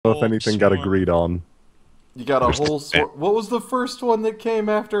if anything got agreed on. You got a whole sort. What was the first one that came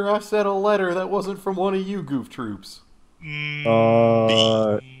after I said a letter that wasn't from one of you goof troops?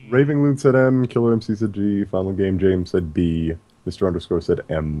 Raving Loon said M, Killer MC said G, Final Game James said B, Mr. Underscore said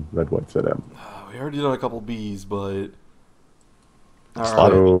M, Red White said M. We already done a couple B's, but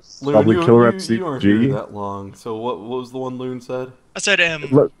Alright. So, Loon, probably Killer MC you weren't G. here that long. So what was the one Loon said? I said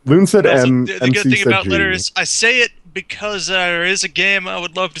M. Loon said M. The MC good thing said about G. letters, I say it because there is a game I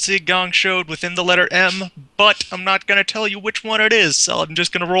would love to see Gong showed within the letter M, but I'm not gonna tell you which one it is, so I'm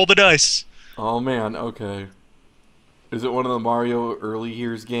just gonna roll the dice. Oh man, okay. Is it one of the Mario early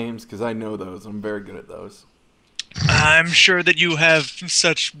years games? Because I know those. I'm very good at those. I'm sure that you have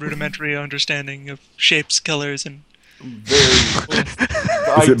such rudimentary understanding of shapes, colors, and... Very.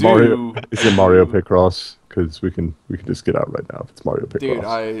 Is it Mario Picross? Because we can just get out right now if it's Mario Picross. Dude,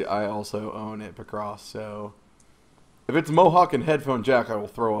 I also own it Picross, so if it's Mohawk and headphone jack, I will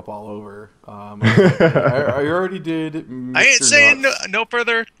throw up all over. I already did. Mr. I ain't saying Nuts. no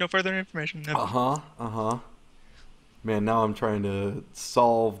further information. No. Man, now I'm trying to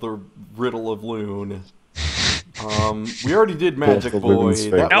solve the riddle of Loon. We already did Magic Boy.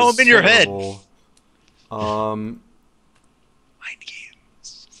 That now was I'm in your head. Mind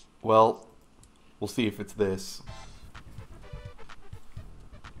games. Well, we'll see if it's this.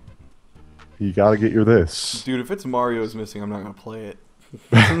 You gotta get your this. Dude, if it's Mario's missing, I'm not gonna play it.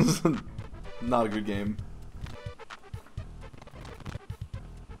 This is not a good game.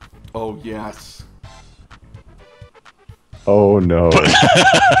 Oh, yes. Oh, no.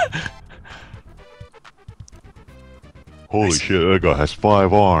 Holy shit, that guy has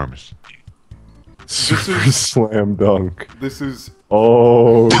 5 arms. Super slam dunk. This is...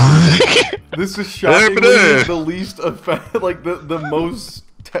 Oh. This is shockingly the least like the most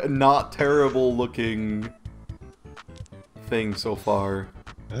not terrible looking thing so far.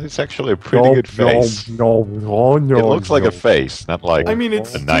 It's actually a pretty good face. No, it looks like a face, not like I mean,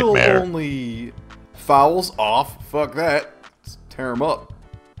 it's a still nightmare. only fouls off. Fuck that. Let's tear him up.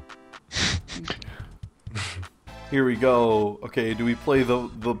 Here we go. Okay, do we play the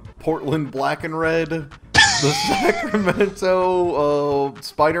Portland Black and Red? The Sacramento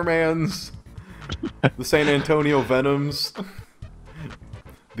Spider-Mans? The San Antonio Venoms?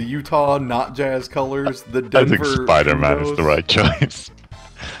 The Utah Not Jazz Colors? The Denver... I think Spider-Man is the right choice.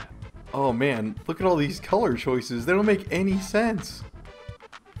 Oh man, look at all these color choices. They don't make any sense.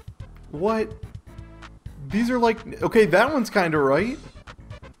 What? These are like... Okay, that one's kind of right.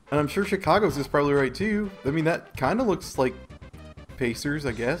 And I'm sure Chicago's is probably right too. I mean, that kind of looks like Pacers,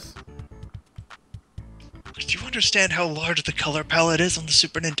 I guess. Do you understand how large the color palette is on the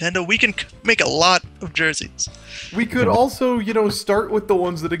Super Nintendo? We can make a lot of jerseys. We could also, you know, start with the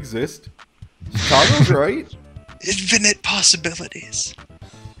ones that exist. Chicago's right. Infinite possibilities.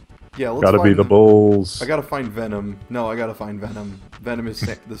 Yeah, let's gotta be the Bulls. I gotta find Venom. No, I gotta find Venom. Venom is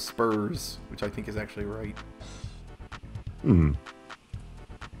the Spurs, which I think is actually right. Hmm.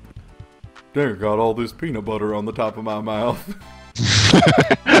 Dang, got all this peanut butter on the top of my mouth.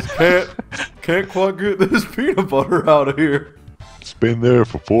 can't quite get this peanut butter out of here. It's been there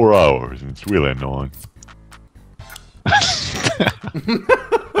for 4 hours and it's really annoying.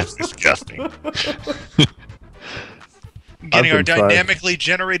 That's disgusting. Getting our dynamically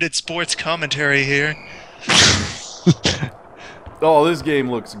generated sports commentary here. Oh, this game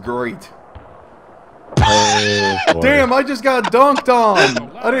looks great. Oh, damn, I just got dunked on.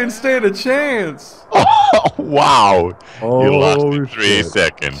 I didn't stand a chance. Oh, wow. Oh, you lost in 3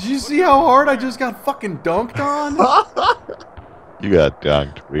 seconds. Did you see how hard I just got fucking dunked on? You got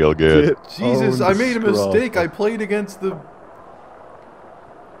dunked real good. Jesus, I made a mistake. I played against the...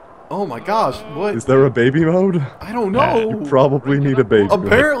 Oh my gosh, what? Is there a baby mode? I don't know. You probably need a baby mode.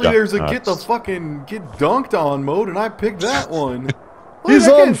 Apparently there's a get dunked on mode, and I picked that one. He's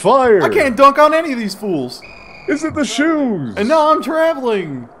on fire! I can't dunk on any of these fools. Is it the shoes? And now I'm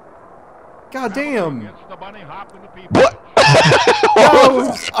traveling. God damn. What?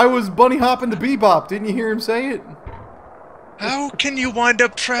 I was bunny hopping to bebop. Didn't you hear him say it? How can you wind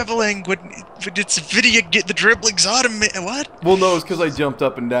up traveling when it's video get the dribblings automated? What? Well, no, it's because I jumped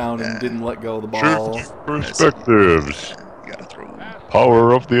up and down and didn't let go of the ball. Perspectives. You gotta throw.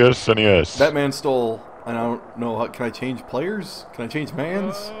 Power of the SNES. That man stole. And I don't know how. Can I change players? Can I change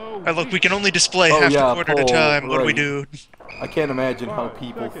mans? Look, we can only display half the quarter at a time. What do we do? I can't imagine how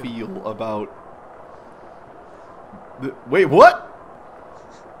people feel about. Wait, what?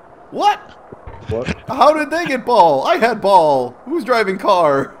 What? What? How did they get ball? I had ball. Who's driving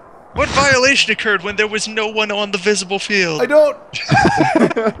car? What violation occurred when there was no one on the visible field? I don't.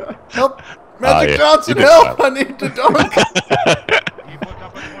 Help, Magic Johnson! Help! I need to dunk.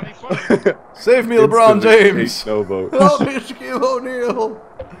 Save me, LeBron Instantly James. No vote. Help me, Shaquille O'Neal.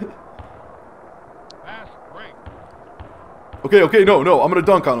 Okay, no, I'm gonna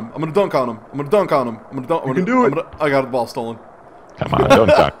dunk on him. I'm gonna dunk on him. You can do it. I got the ball stolen. Come on, don't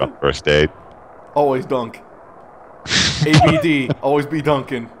talk on first date. Always dunk. ABD, always be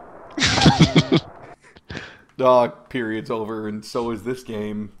dunking. Dog, period's over, and so is this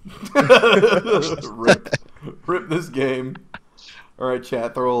game. Rip this game. Alright,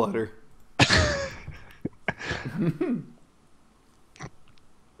 chat, throw a letter.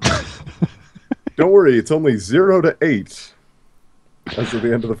 Don't worry, it's only 0-8 as of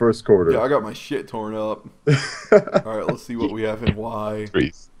the end of the first quarter. Yeah, I got my shit torn up. Alright, let's see what we have in Y.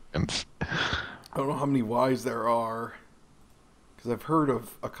 3 seconds. I don't know how many Ys there are. Because I've heard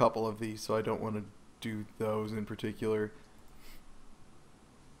of a couple of these, so I don't want to do those in particular.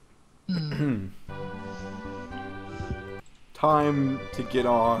 Time to get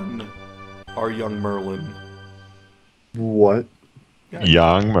on our young Merlin. What?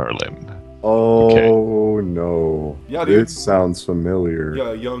 Young Merlin. Oh no. Yeah, dude. This sounds familiar.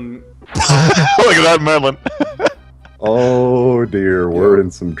 Yeah, young... Look at that Merlin. Oh dear, we're in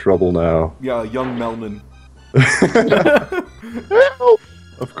some trouble now. Yeah, young Melman.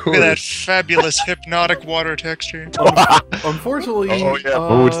 Of Look at that course. fabulous hypnotic water texture. Unfortunately, Oh, yeah.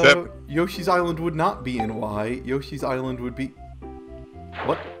 Oh, it's that- Yoshi's Island would not be in Y. Yoshi's Island would be...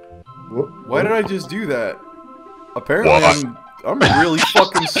 What? Why did I just do that? Apparently I'm really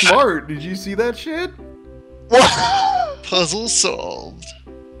fucking smart. Did you see that shit? Puzzle solved.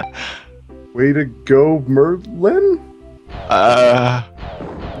 Way to go, Merlin? You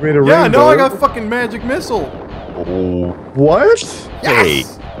made a Yeah, rainbow. no, I got fucking magic missile. What?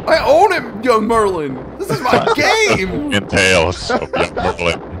 Yes! I own him, young Merlin. This is my game. Entails of Young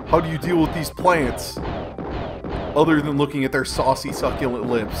Merlin. How do you deal with these plants? Other than looking at their saucy, succulent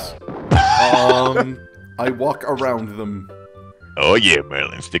lips. I walk around them. Oh yeah,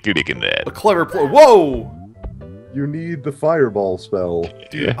 Merlin, stick your dick in that. A clever Whoa! You need the fireball spell.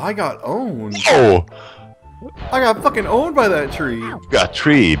 Dude, I got owned. Oh, I got fucking owned by that tree. you got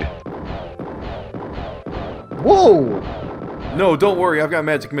treed. Whoa! No, don't worry, I've got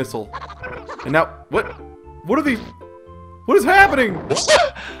magic missile. And now, what? What are these? What is happening?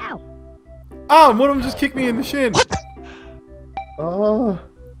 One of them just kicked me in the shin.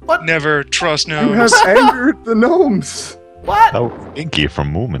 Never trust You gnomes. have angered the gnomes. What? Oh, inky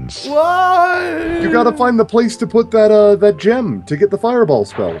from Moomins. What? You gotta find the place to put that that gem to get the fireball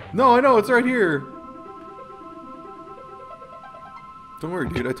spell. No, I know, it's right here. Don't worry,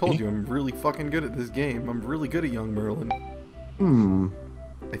 dude, I told you, I'm really fucking good at this game. I'm really good at young Merlin.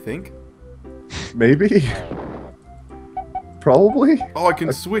 I think. Maybe. Probably. Oh, I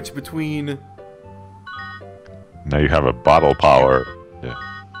can switch between... Now you have a bottle power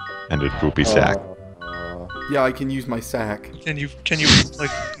and a droopy sack. Yeah, I can use my sack. Can you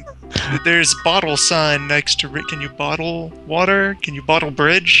like? There's bottle sign next to it. Can you bottle water? Can you bottle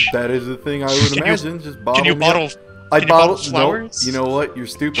bridge? That is the thing I would Can you- imagine. Just bottle Can you me up. bottle? I can you bottle bottled flowers? No, you know what? You're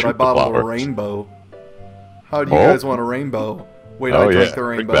stupid. Shoot I the bottled a flowers. rainbow. How do you Oh. guys want a rainbow? Wait, Oh I yeah, drank the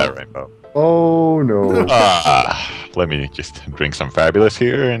drink rainbow. that rainbow. Oh no. Let me just drink some fabulous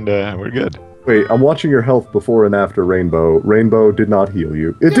here, and we're good. Wait, I'm watching your health before and after Rainbow. Rainbow did not heal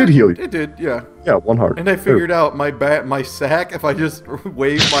you. It did heal you. It did, yeah. Yeah, 1 heart. And I figured out my sack. If I just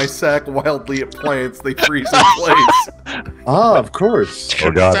wave my sack wildly at plants, they freeze in place. Ah, of course. Oh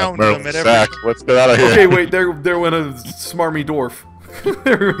god, Confound Merlin them at every- sack. Let's get out of here. Okay, wait. There went a smarmy dwarf.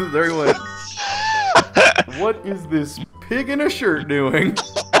 there he went. What is this pig in a shirt doing?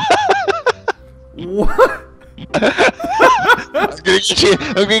 What? I'm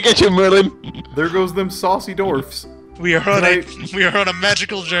gonna get you, Merlin. There goes them saucy dwarfs. We are on a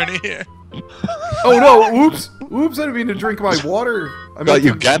magical journey here. Oh no! Oops! Oops! I didn't mean to drink my water. I Thought meant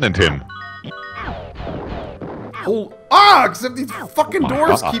you to cannoned him. Except these fucking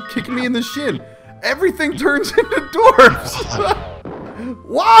dwarves keep kicking me in the shin. Everything turns into dwarves.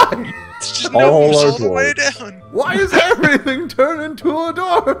 Why? It's just All gnomes our all the way dwarves. down. Why is everything turned into a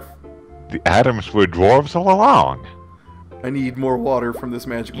dwarf? The Adams were dwarves all along. I need more water from this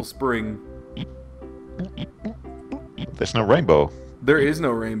magical spring. There's no rainbow. There is no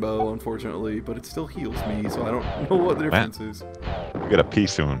rainbow, unfortunately, but it still heals me, so I don't know what the difference is. You gotta pee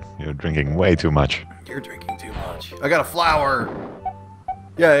soon. You're drinking way too much. You're drinking too much. I got a flower.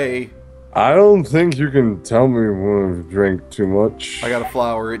 Yay. I don't think you can tell me when I've drank too much. I got a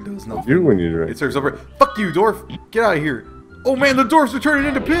flower. It does nothing. You when you drink. It serves over. Fuck you, dwarf. Get out of here. Oh man, the dwarfs are turning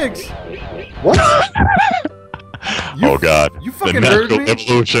into pigs. What? Oh god. You The fucking heard natural me?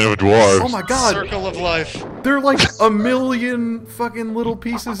 evolution of dwarves. Oh my god. Circle of life. They're like a million fucking little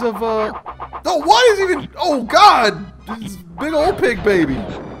pieces of, Oh, why is even... Oh, God! This big old pig baby.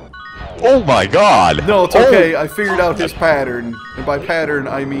 Oh my god! No, it's okay. I figured out his pattern. And by pattern,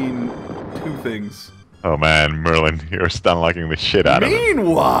 I mean 2 things. Oh man, Merlin, you're stunlocking the shit out of him.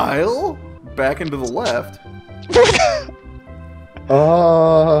 Meanwhile, back into the left.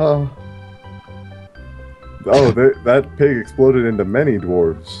 Oh, that pig exploded into many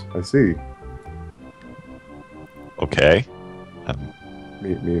dwarves. I see. Okay.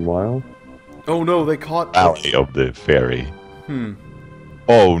 Meanwhile, Oh no, they caught... Valley of the Fairy. Hmm.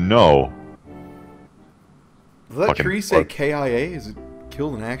 Oh no. Does that Fucking tree say fuck. KIA? Is it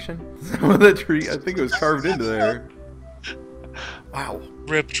killed in action? That tree, I think it was carved into there. Wow.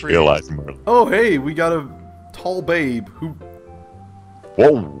 Rip tree. Realize Merlin. Oh, hey, we got a tall babe who...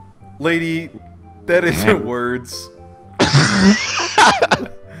 Whoa. Lady, that isn't words.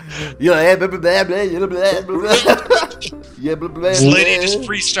 Yeah, blah, blah, blah, blah, blah, blah, blah. Yeah, blah, blah, This lady blah. just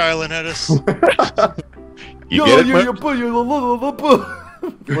freestyling at us. You get it, Merlin?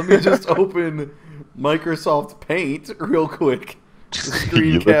 Let me just open Microsoft Paint real quick. The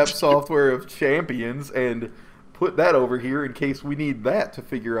screen cap software of champions, and put that over here in case we need that to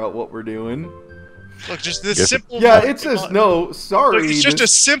figure out what we're doing. Look, just this Yes. simple. Yeah, it says no. Sorry. Look, it's just a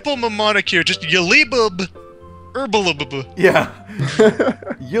this- simple mnemonic here. Just yalibub, herbalibub. Yeah.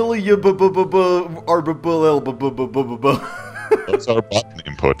 Yilly Those are button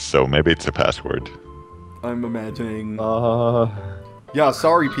inputs, so maybe it's a password. I'm imagining. uh, Yeah,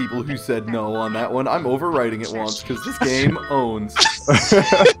 sorry people who said no on that one. I'm overwriting it once because this game owns.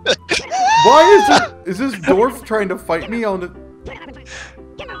 Why is this dwarf trying to fight me on the...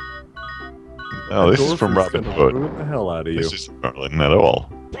 Oh, this is dwarf from Robin gonna Hood. ruin the hell out of you. This is Merlin at all.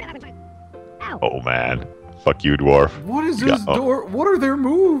 Oh man. Fuck you, dwarf. What is Yeah, this oh. dwarf? What are their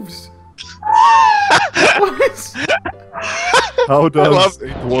moves? What is... How does love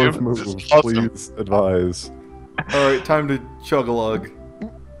a dwarf Jim. move? This is awesome. Please advise. Alright, time to chug a lug.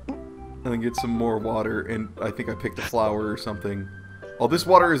 And then get some more water, and I think I picked a flower or something. Oh, this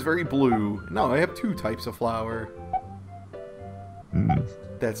water is very blue. No, I have 2 types of flower. Mm.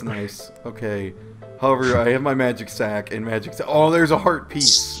 That's nice. Okay. However, I have my magic sack, and magic sack... Oh, there's a heart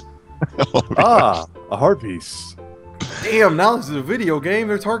piece. Ah, a heart piece. Damn, now this is a video game.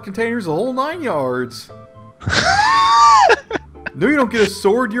 There's heart containers the whole 9 yards. No, you don't get a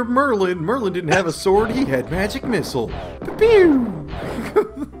sword. You're Merlin. Merlin didn't have a sword. He had magic missile. Pew!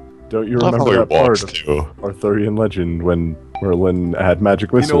 Don't you Love how remember he that part walks of too. Arthurian legend when Merlin had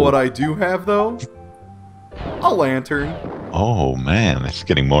magic You missile? know what I do have, though? A lantern. Oh man, it's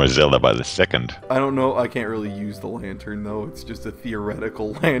getting more Zelda by the second. I don't know. I can't really use the lantern, though. It's just a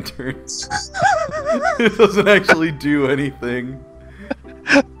theoretical lantern. It doesn't actually do anything.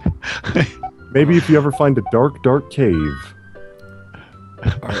 Maybe if you ever find a dark, dark cave.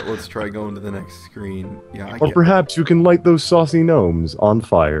 Alright, let's try going to the next screen. Yeah, I Or get... perhaps you can light those saucy gnomes on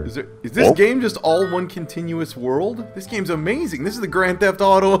fire. Is this Oh. game just all one continuous world? This game's amazing. This is the Grand Theft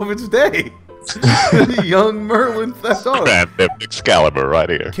Auto of its day. Young Merlin Theft Auto. Grand Theft Excalibur right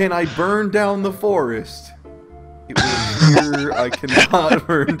here. Can I burn down the forest? It will appear I cannot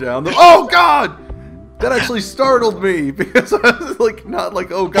burn down the... Oh, God! That actually startled me, because I was like, not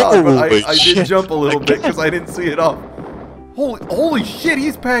like, oh, God, but Holy I did shit. jump a little bit, because I didn't see it off. Holy shit,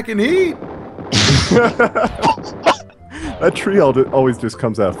 he's packing heat! That tree always just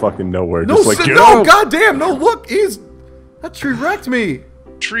comes out of fucking nowhere. No, just like, get no, out! goddamn, no, look, that tree wrecked me.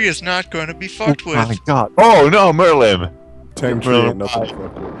 Tree is not going to be fucked Oh my with. god. Oh no, Merlin! Tame tree Merlin, ain't nothing to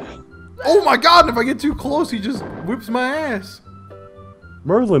fuck with. Oh my god, and if I get too close, he just whips my ass.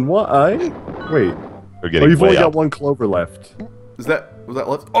 Merlin, what? Wait. We're Oh, getting you've way only got up. 1 clover left. Was that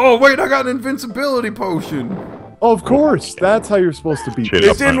left? Oh, wait, I got an invincibility potion. Oh, of course. That's how you're supposed to beat Shit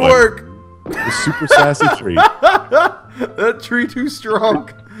this. It didn't Merlin. work. The super sassy tree. That tree too strong.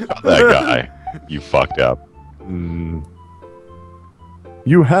 That guy. You fucked up. Mm.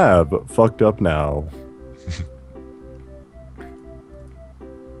 You have fucked up now.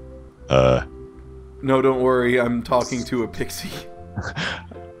 No, don't worry. I'm talking to a pixie.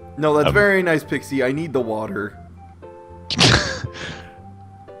 No, that's very nice, pixie. I need the water.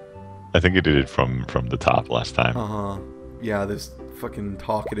 I think you did it from the top last time. Uh-huh. Yeah, this fucking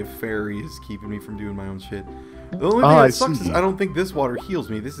talkative fairy is keeping me from doing my own shit. The only thing I that sucks is see. I don't think this water heals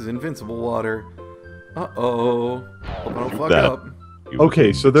me. This is invincible water. Uh-oh. Hope I don't fuck that. up. You-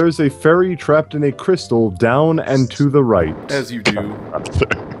 Okay, so there's a fairy trapped in a crystal down and to the right. As you do.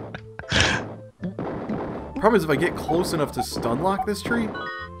 Problem is, if I get close enough to stun lock this tree,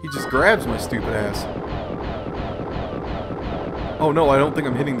 he just grabs my stupid ass. Oh no, I don't think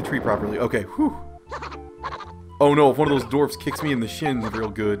I'm hitting the tree properly. Okay, whew. Oh no, if one of those dwarfs kicks me in the shins real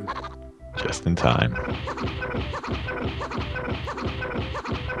good. Just in time.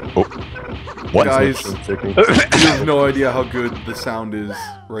 Oh. What? Guys, Ticking. you have no idea how good the sound is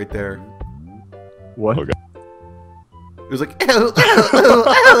right there. What? Okay. It was like...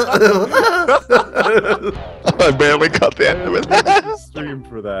 I barely caught the end of it. Stream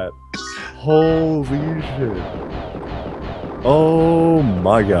for that. Holy shit. Oh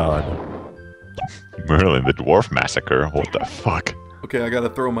my god. Merlin, the dwarf massacre. What the fuck? Okay, I gotta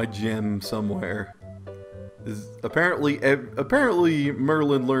throw my gem somewhere. Apparently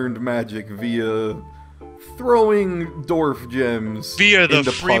Merlin learned magic via throwing dwarf gems Via the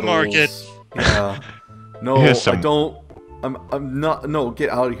into free market. Yeah. No, Here's I some- don't. I'm not. No, get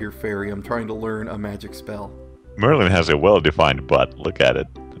out of here, fairy. I'm trying to learn a magic spell. Merlin has a well-defined butt. Look at it.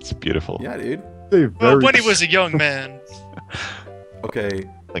 It's beautiful. Yeah, dude. They Well, very when he was a young man. Okay.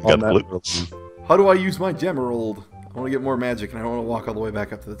 I on got that blue. How do I use my gemerald? I want to get more magic, and I don't want to walk all the way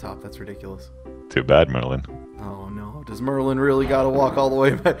back up to the top. That's ridiculous. Too bad, Merlin. Oh no. Does Merlin really gotta walk all the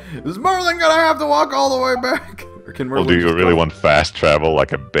way back? Is Merlin gonna have to walk all the way back? Or can Merlin Well, do you just really go? want fast travel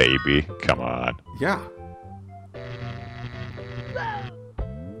like a baby? Come on. Yeah.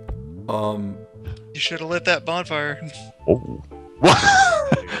 You should have lit that bonfire. Oh.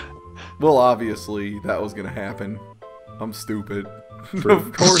 Well, obviously, that was gonna happen. I'm stupid.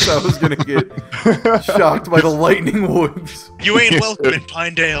 Of course I was gonna get shocked by the lightning woods. You ain't welcome in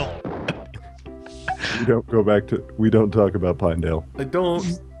Pinedale. We don't talk about Pinedale. I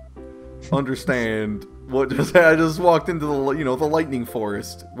don't understand what just I just walked into the the lightning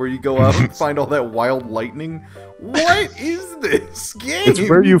forest where you go out and find all that wild lightning. What is this game? It's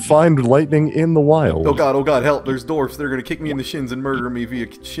where you find lightning in the wild. Oh god, help, there's dwarfs. They're gonna kick me in the shins and murder me via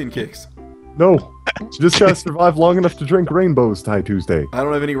shin kicks. No. You just gotta survive long enough to drink rainbows, Ty Tuesday. I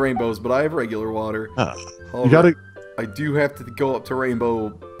don't have any rainbows, but I have regular water. You gotta... I do have to go up to Rainbow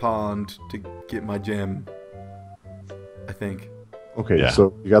Pond to get my gem. I think. Okay, Yeah.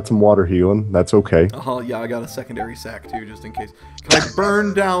 so you got some water healing. That's okay. Yeah, I got a secondary sack too, just in case. Can I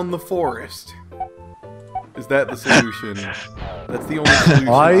burn down the forest? Is that the solution? That's the only solution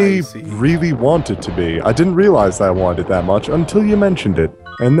I I see. really want it to be. I didn't realize I wanted it that much until you mentioned it.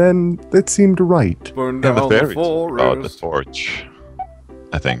 And then it seemed right. Burn Yeah, down the the fairies. Oh, the forest. torch.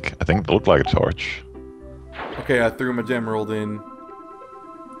 I think it looked like a torch. Okay, I threw my gemerald in.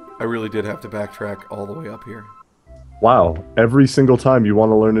 I really did have to backtrack all the way up here. Wow. Every single time you want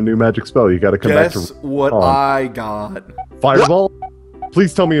to learn a new magic spell, you gotta come back Guess to... what on. I got? Fireball?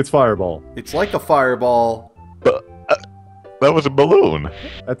 Please tell me it's Fireball. It's like a fireball. That was a balloon.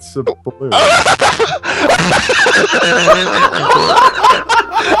 That's a balloon.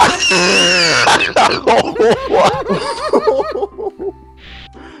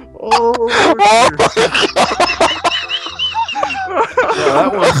 Yeah,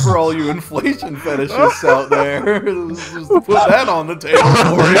 that one's for all you inflation fetishists out there. Just put that on the table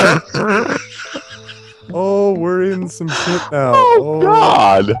for you. Oh, we're in some shit now. Oh,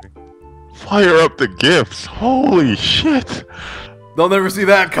 God! Fire up the gifts! Holy shit! They'll never see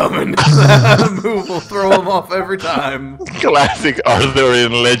that coming. That move will throw them off every time. Classic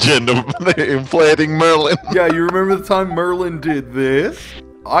Arthurian legend of the inflating Merlin. Yeah, you remember the time Merlin did this?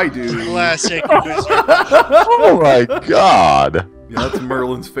 I do. Classic wizard. Oh my God! Yeah, that's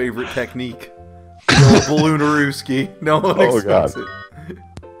Merlin's favorite technique. The old balloonerooski. No one Oh, expects God. it.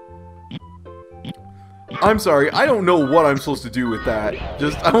 I'm sorry, I don't know what I'm supposed to do with that.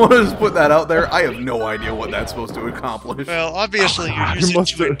 I want to just put that out there. I have no idea what that's supposed to accomplish. Well, obviously you use it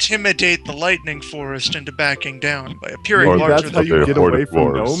must to have- intimidate the lightning forest into backing down by appearing Or larger That's how than you They're get horde away of from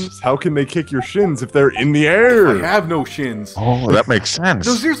dwarves. gnomes? How can they kick your shins if they're in the I air? have no shins. Oh, that makes sense.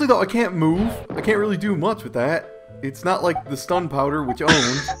 No, seriously though, I can't move. I can't really do much with that. It's not like the stun powder, which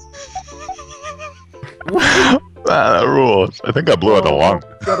owns. That rules. I think I blew out the alarm.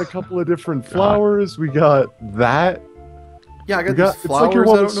 We got a couple of different flowers. We got that. Yeah, I We got, got, these it's flowers. like you're I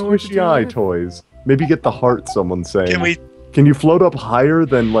one of don't the know what to squishy do eye with. toys. Maybe get the heart, someone's saying. Can we? Can you float up higher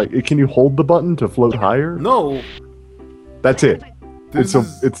than, like, can you hold the button to float higher? No, That's it. this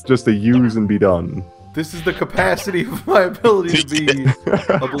It's just a use and be done. this is the capacity of my ability to be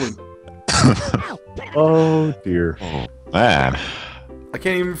a balloon. Oh, dear. Oh, man. I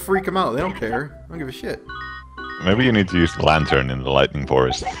can't even freak them out. They don't care. I don't give a shit. Maybe you need to use the lantern in the lightning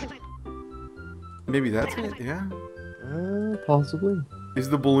forest. Maybe that's it. Yeah. Possibly. Is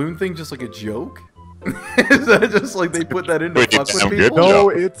the balloon thing just like a joke? Is that just like they put that in to Wait, fuck it's with so people? good? No,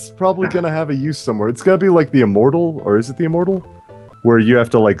 it's probably gonna have a use somewhere. It's gonna be like the Immortal, or is it the Immortal? where you have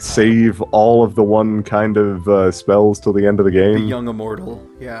to like save all of the one kind of spells till the end of the The game. young immortal.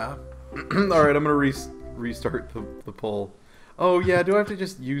 Yeah. Alright, I'm gonna restart the poll. Oh yeah, do I have to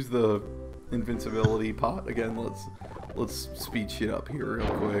just use the invincibility pot again? Let's speed shit up here real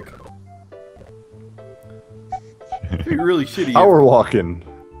quick. It'd be really shitty. Power walking.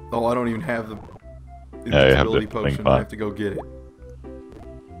 Oh, I don't even have the Yeah, you have invincibility the potion. link I pot. have to go get it.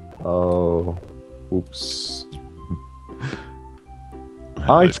 Oh, oops.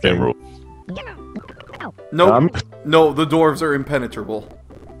 I This game think- rule. Nope. No, the dwarves are impenetrable.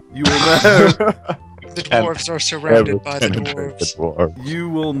 You will never, The dwarves are surrounded by the Penetrate the dwarves. dwarves. you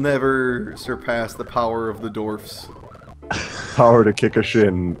will never surpass the power of the dwarfs. Power to kick a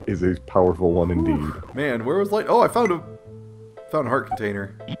shin is a powerful one indeed. Man, where was light? Oh, I found a heart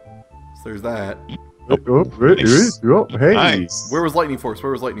container. So there's that. Hey, Nice. Where was lightning force?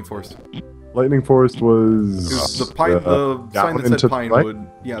 Where was lightning force? Lightning Forest It was the sign down that into said the right? Pinewood.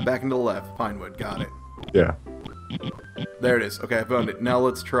 Yeah, back into the left. Pinewood. Got it. Yeah. There it is. Okay, I found it. Now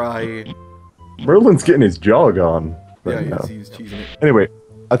let's try. Merlin's getting his jog on. Yeah, right now. he's cheesing it. Anyway,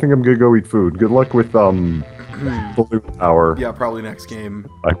 I think I'm gonna go eat food. Good luck with balloon power. Yeah, probably next game.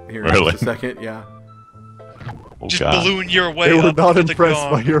 Like Here in Merlin. just a second. Yeah. Oh, Just God. balloon your way They were up not to the impressed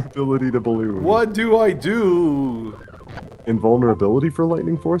by gong. your ability to balloon. What do I do? Invulnerability for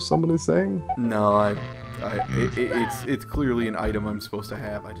lightning force? Someone is saying. No, it's clearly an item I'm supposed to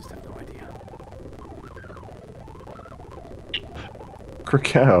have. I just have no idea.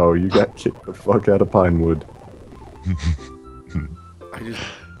 Krakow, you got kicked the fuck out of Pinewood.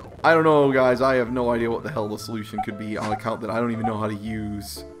 I don't know, guys. I have no idea what the hell the solution could be on account that I don't even know how to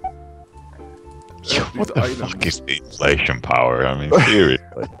use. What these the items. fuck is the inflation power? I mean,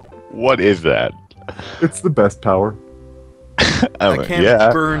 seriously. What is that? It's the best power. I can't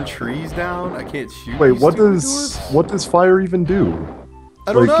yeah. burn trees down. I can't shoot. Wait, these what stupid does dwarves. fire even do?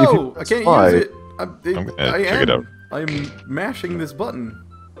 I don't like, if you know. I can't fly- use it. I'm gonna check it out. I'm mashing this button.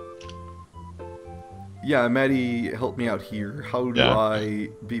 Yeah, Maddie, help me out here. How do Yeah. I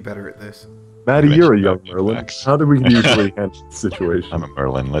be better at this? Maddie, You you're a mentioned young that Merlin. Max. How do we usually handle the situation? I'm a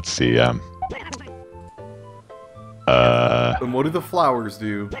Merlin. Let's see. And what do the flowers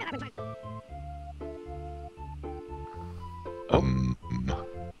do? um,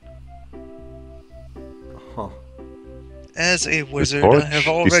 Huh. As a wizard, torch I have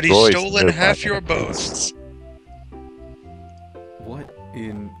already destroys stolen nearby half your enemies. boasts. What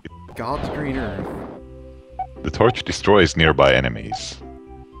in God's green earth? the torch destroys nearby enemies.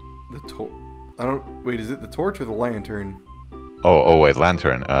 The torch. I don't. Wait, is it the torch or the lantern? Oh, wait,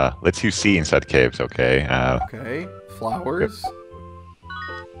 lantern. Lets you see inside caves. Okay. Okay. Flowers.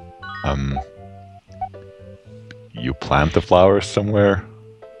 You plant the flowers somewhere.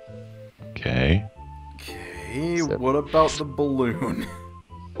 Okay. Okay. What about the balloon?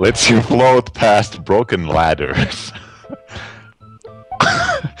 Lets you float past broken ladders.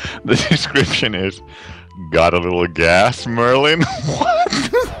 The description is, got a little gas, Merlin? What?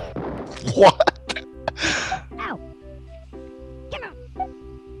 What?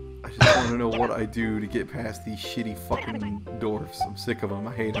 I just want to know what I do to get past these shitty fucking dwarfs. I'm sick of them.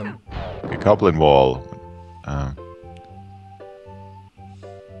 I hate them. A goblin wall.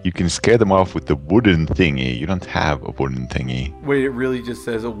 You can scare them off with the wooden thingy. You don't have a wooden thingy. Wait, it really just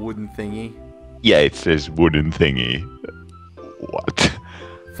says a wooden thingy? Yeah, it says wooden thingy. What?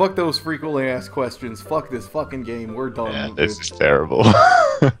 Fuck those frequently asked questions. Fuck this fucking game. We're done. Yeah, with this it. is terrible.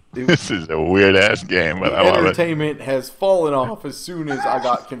 This is a weird ass game, but The I love it. entertainment has fallen off as soon as I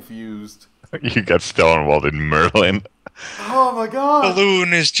got confused. You got stonewalled in Merlin. Oh my god!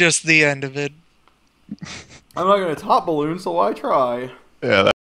 Balloon is just the end of it. I'm not gonna top balloon, so why try? Yeah,